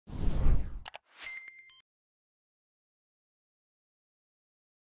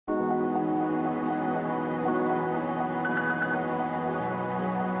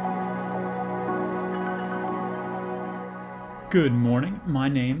Good morning. My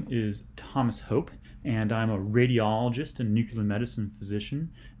name is Thomas Hope, and I'm a radiologist and nuclear medicine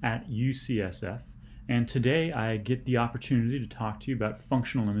physician at UCSF. And today I get the opportunity to talk to you about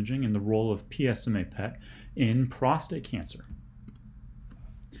functional imaging and the role of PSMA PET in prostate cancer.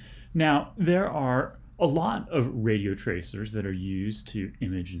 Now, there are a lot of radiotracers that are used to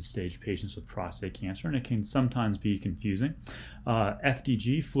image and stage patients with prostate cancer, and it can sometimes be confusing.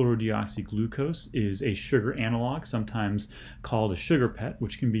 FDG, fluorodeoxyglucose, is a sugar analog, sometimes called a sugar PET,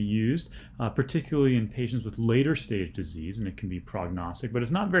 which can be used particularly in patients with later stage disease, and it can be prognostic, but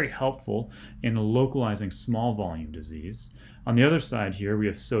it's not very helpful in localizing small volume disease. On the other side here, we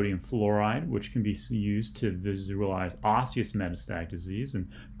have sodium fluoride, which can be used to visualize osseous metastatic disease, and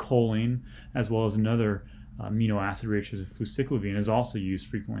choline, as well as another amino acid radiotracer, fluciclovine, is also used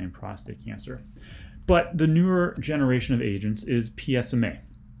frequently in prostate cancer. But the newer generation of agents is PSMA,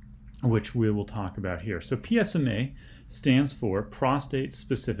 which we will talk about here. So PSMA stands for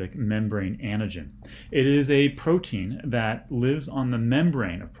prostate-specific membrane antigen. It is a protein that lives on the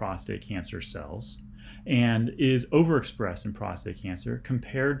membrane of prostate cancer cells and is overexpressed in prostate cancer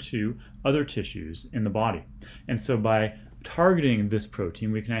compared to other tissues in the body. And so by targeting this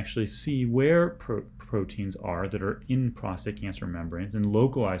protein, we can actually see where proteins are that are in prostate cancer membranes and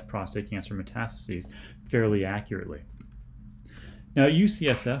localize prostate cancer metastases fairly accurately. Now at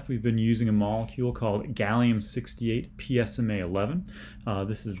UCSF, we've been using a molecule called gallium-68 PSMA-11.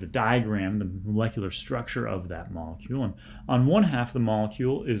 This is the diagram, the molecular structure of that molecule. And on one half of the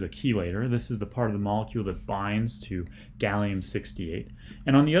molecule is a chelator. This is the part of the molecule that binds to gallium-68.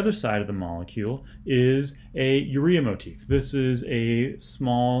 And on the other side of the molecule is a urea motif. This is a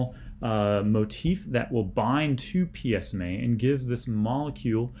small motif that will bind to PSMA and gives this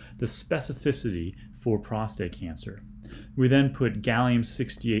molecule the specificity for prostate cancer. We then put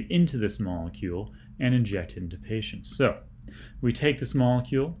gallium-68 into this molecule and inject it into patients. So we take this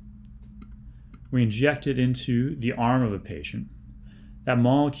molecule, we inject it into the arm of a patient. That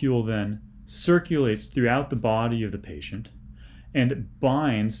molecule then circulates throughout the body of the patient and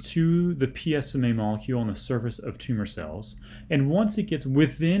binds to the PSMA molecule on the surface of tumor cells. And once it gets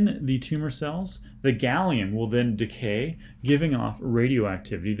within the tumor cells, the gallium will then decay, giving off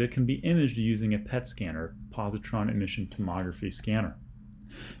radioactivity that can be imaged using a PET scanner, positron emission tomography scanner.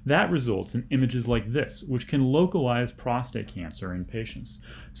 That results in images like this, which can localize prostate cancer in patients.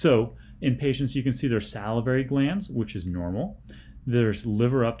 So in patients, you can see their salivary glands, which is normal. There's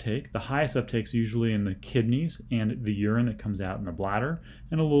liver uptake. The highest uptake is usually in the kidneys and the urine that comes out in the bladder,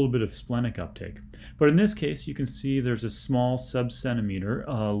 and a little bit of splenic uptake. But in this case, you can see there's a small sub-centimeter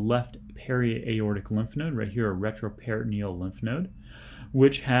left periaortic lymph node, right here, a retroperitoneal lymph node,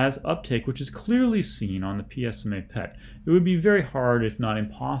 which has uptake, which is clearly seen on the PSMA PET. It would be very hard, if not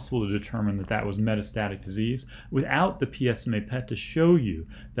impossible, to determine that that was metastatic disease without the PSMA PET to show you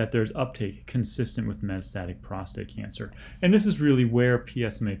that there's uptake consistent with metastatic prostate cancer. And this is really where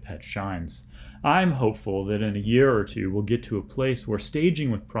PSMA PET shines. I'm hopeful that in a year or two we'll get to a place where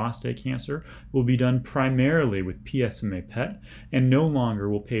staging with prostate cancer will be done primarily with PSMA PET, and no longer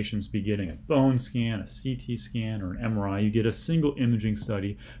will patients be getting a bone scan, a CT scan, or an MRI. You get a single imaging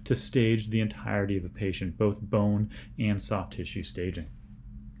study to stage the entirety of a patient, both bone and soft tissue staging.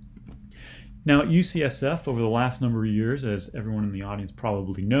 Now at UCSF, over the last number of years, as everyone in the audience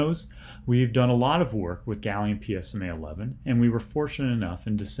probably knows, we've done a lot of work with gallium PSMA-11, and we were fortunate enough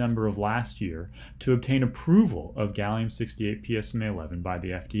in December of last year to obtain approval of gallium-68 PSMA-11 by the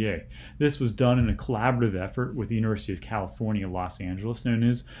FDA. This was done in a collaborative effort with the University of California, Los Angeles, and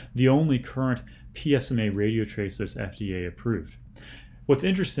is the only current PSMA radiotracer that's FDA approved. What's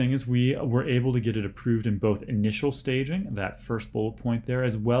interesting is we were able to get it approved in both initial staging, that first bullet point there,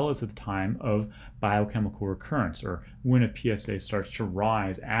 as well as at the time of biochemical recurrence, or when a PSA starts to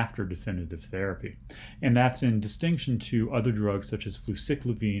rise after definitive therapy. And that's in distinction to other drugs such as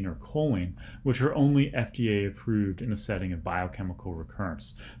fluciclovine or choline, which are only FDA approved in the setting of biochemical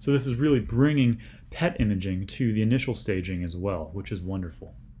recurrence. So this is really bringing PET imaging to the initial staging as well, which is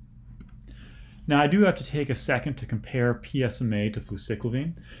wonderful. Now, I do have to take a second to compare PSMA to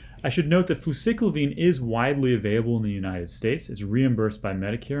fluciclovine. I should note that fluciclovine is widely available in the United States. It's reimbursed by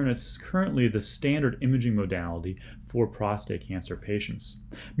Medicare, and it's currently the standard imaging modality for prostate cancer patients.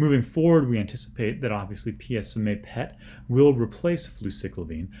 Moving forward, we anticipate that obviously PSMA PET will replace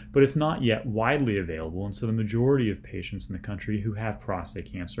fluciclovine, but it's not yet widely available, and so the majority of patients in the country who have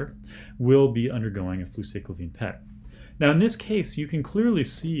prostate cancer will be undergoing a fluciclovine PET. Now in this case, you can clearly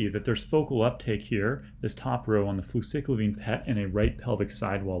see that there's focal uptake here, this top row on the fluciclovine PET in a right pelvic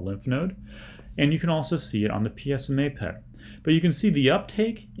sidewall lymph node. and you can also see it on the PSMA PET. But you can see the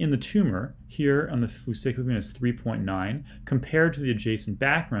uptake in the tumor here on the fluciclovine is 3.9 compared to the adjacent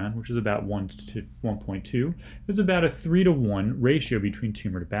background, which is about 1 to 1.2. There's about a 3-to-1 ratio between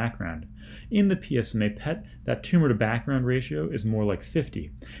tumor to background. In the PSMA PET, that tumor to background ratio is more like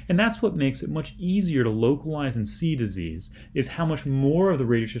 50. And that's what makes it much easier to localize and see disease, is how much more of the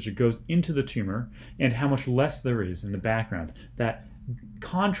radiotracer goes into the tumor and how much less there is in the background. That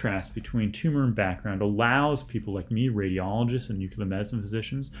contrast between tumor and background allows people like me, radiologists and nuclear medicine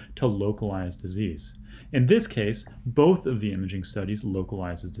physicians, to localize disease. In this case, both of the imaging studies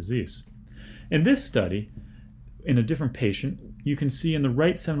localizes disease. In this study, in a different patient, you can see in the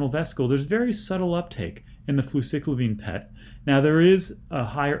right seminal vesicle there's very subtle uptake in the fluciclovine PET. Now there is a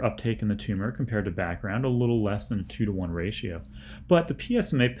higher uptake in the tumor compared to background, a little less than a 2-to-1 ratio. But the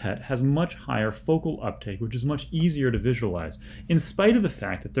PSMA PET has much higher focal uptake, which is much easier to visualize. In spite of the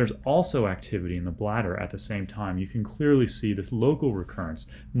fact that there's also activity in the bladder at the same time, you can clearly see this local recurrence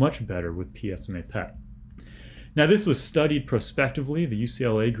much better with PSMA PET. Now this was studied prospectively. The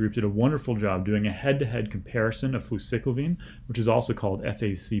UCLA group did a wonderful job doing a head-to-head comparison of fluciclovine, which is also called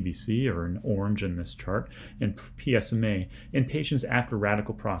FACBC, or in orange in this chart, and PSMA in patients after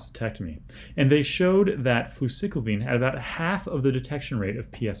radical prostatectomy. And they showed that fluciclovine had about half of the detection rate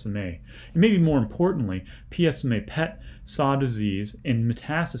of PSMA. And maybe more importantly, PSMA PET saw disease in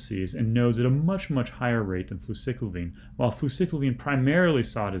metastases and nodes at a much higher rate than fluciclovine, while fluciclovine primarily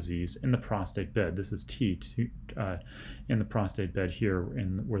saw disease in the prostate bed. This is in the prostate bed here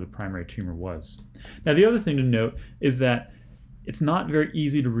where the primary tumor was. Now the other thing to note is that it's not very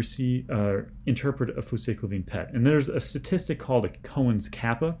easy to interpret a fluciclovine PET. And there's a statistic called a Cohen's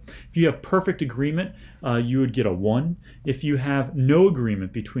kappa. If you have perfect agreement, you would get a 1. If you have no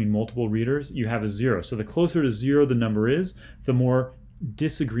agreement between multiple readers, you have a 0. So the closer to 0 the number is, the more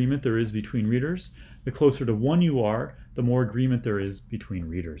disagreement there is between readers. The closer to 1 you are, the more agreement there is between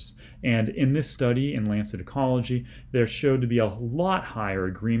readers. And in this study in Lancet Oncology, there showed to be a lot higher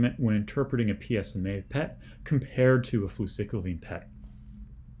agreement when interpreting a PSMA PET compared to a fluciclovine PET.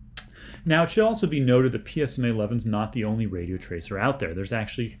 Now, it should also be noted that PSMA-11 is not the only radiotracer out there. There's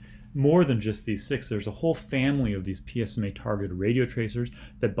actually more than just these 6. There's a whole family of these PSMA-targeted radiotracers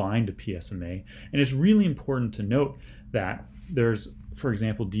that bind to PSMA. And it's really important to note that there's, for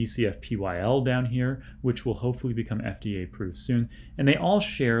example, DCF-PYL down here, which will hopefully become FDA approved soon. And they all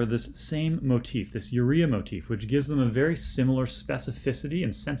share this same motif, this urea motif, which gives them a very similar specificity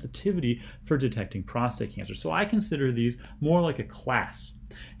and sensitivity for detecting prostate cancer. So I consider these more like a class.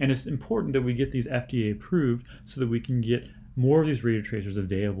 And it's important that we get these FDA approved so that we can get more of these radiotracers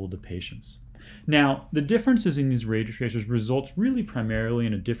available to patients. Now, the differences in these radiotracers results really primarily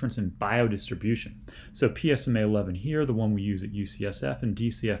in a difference in biodistribution. So PSMA-11 here, the one we use at UCSF, and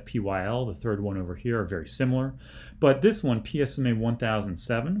DCF-PYL, the third one over here, are very similar. But this one,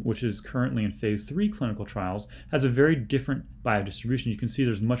 PSMA-1007, which is currently in phase 3 clinical trials, has a very different biodistribution. You can see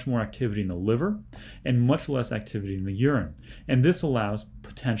there's much more activity in the liver and much less activity in the urine. And this allows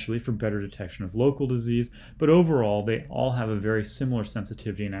potentially for better detection of local disease, but overall they all have a very similar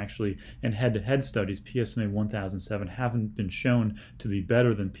sensitivity, and actually in head-to-head studies PSMA-1007 haven't been shown to be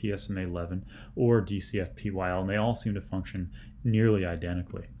better than PSMA-11 or DCF-PYL, and they all seem to function nearly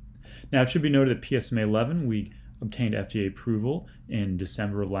identically. Now it should be noted that PSMA-11 we obtained FDA approval in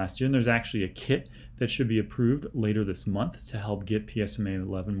December of last year, and there's actually a kit that should be approved later this month to help get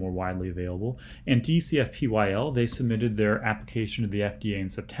PSMA-11 more widely available. And DCF-PYL, they submitted their application to the FDA in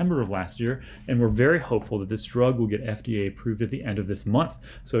September of last year, and we're very hopeful that this drug will get FDA approved at the end of this month.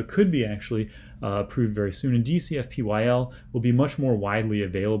 So it could be actually approved very soon. And DCF-PYL will be much more widely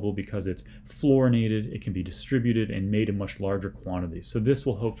available because it's fluorinated, it can be distributed and made in much larger quantities. So this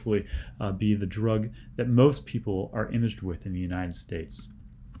will hopefully be the drug that most people are imaged with in the United States.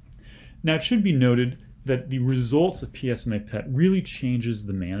 Now, it should be noted that the results of PSMA PET really changes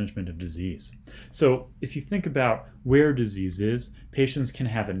the management of disease. So if you think about where disease is, patients can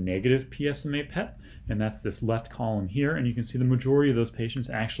have a negative PSMA PET, and that's this left column here, and you can see the majority of those patients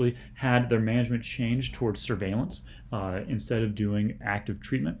actually had their management changed towards surveillance instead of doing active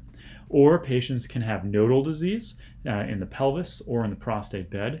treatment. Or patients can have nodal disease in the pelvis or in the prostate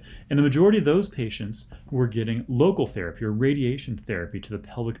bed, and the majority of those patients were getting local therapy or radiation therapy to the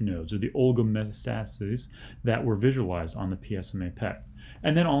pelvic nodes or the oligometastases that were visualized on the PSMA PET.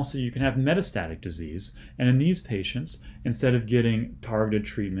 And then also you can have metastatic disease, and in these patients, instead of getting targeted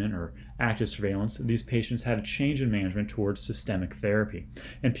treatment or active surveillance, these patients had a change in management towards systemic therapy.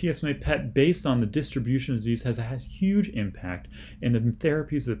 And PSMA PET, based on the distribution of disease, has a huge impact in the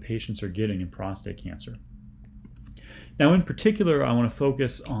therapies that patients are getting in prostate cancer. Now, in particular, I want to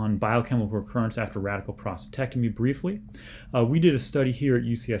focus on biochemical recurrence after radical prostatectomy briefly. We did a study here at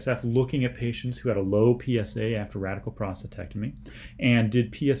UCSF looking at patients who had a low PSA after radical prostatectomy and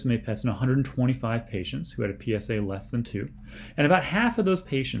did PSMA PETs in 125 patients who had a PSA less than 2. And about half of those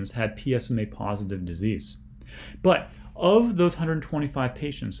patients had PSMA positive disease. But of those 125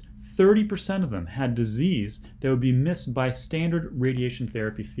 patients, 30% of them had disease that would be missed by standard radiation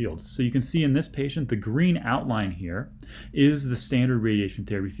therapy fields. So you can see in this patient, the green outline here is the standard radiation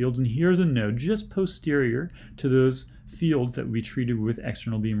therapy fields, and here's a node just posterior to those fields that we treated with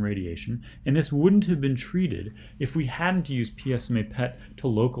external beam radiation, and this wouldn't have been treated if we hadn't used PSMA PET to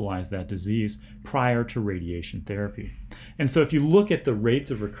localize that disease prior to radiation therapy. And so if you look at the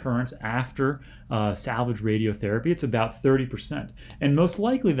rates of recurrence after salvage radiotherapy, it's about 30%. And most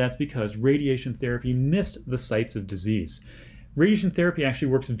likely that's because radiation therapy missed the sites of disease. Radiation therapy actually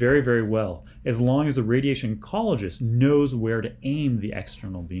works very, very well as long as the radiation oncologist knows where to aim the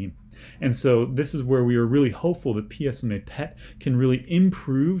external beam. And so this is where we are really hopeful that PSMA PET can really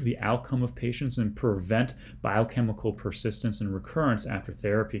improve the outcome of patients and prevent biochemical persistence and recurrence after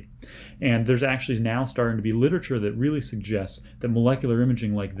therapy. And there's actually now starting to be literature that really suggests that molecular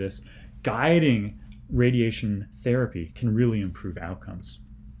imaging like this, guiding radiation therapy, can really improve outcomes.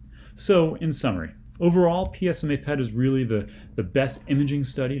 So in summary, overall, PSMA PET is really the best imaging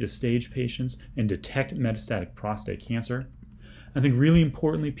study to stage patients and detect metastatic prostate cancer. I think really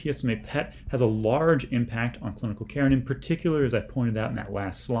importantly, PSMA PET has a large impact on clinical care, and in particular, as I pointed out in that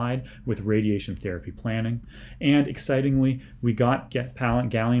last slide, with radiation therapy planning. And excitingly, we got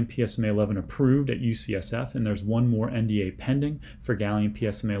gallium PSMA 11 approved at UCSF, and there's one more NDA pending for gallium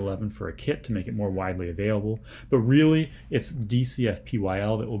PSMA 11 for a kit to make it more widely available. But really, it's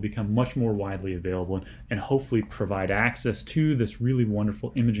DCF-PYL that will become much more widely available and hopefully provide access to this really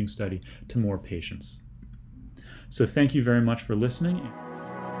wonderful imaging study to more patients. So thank you very much for listening.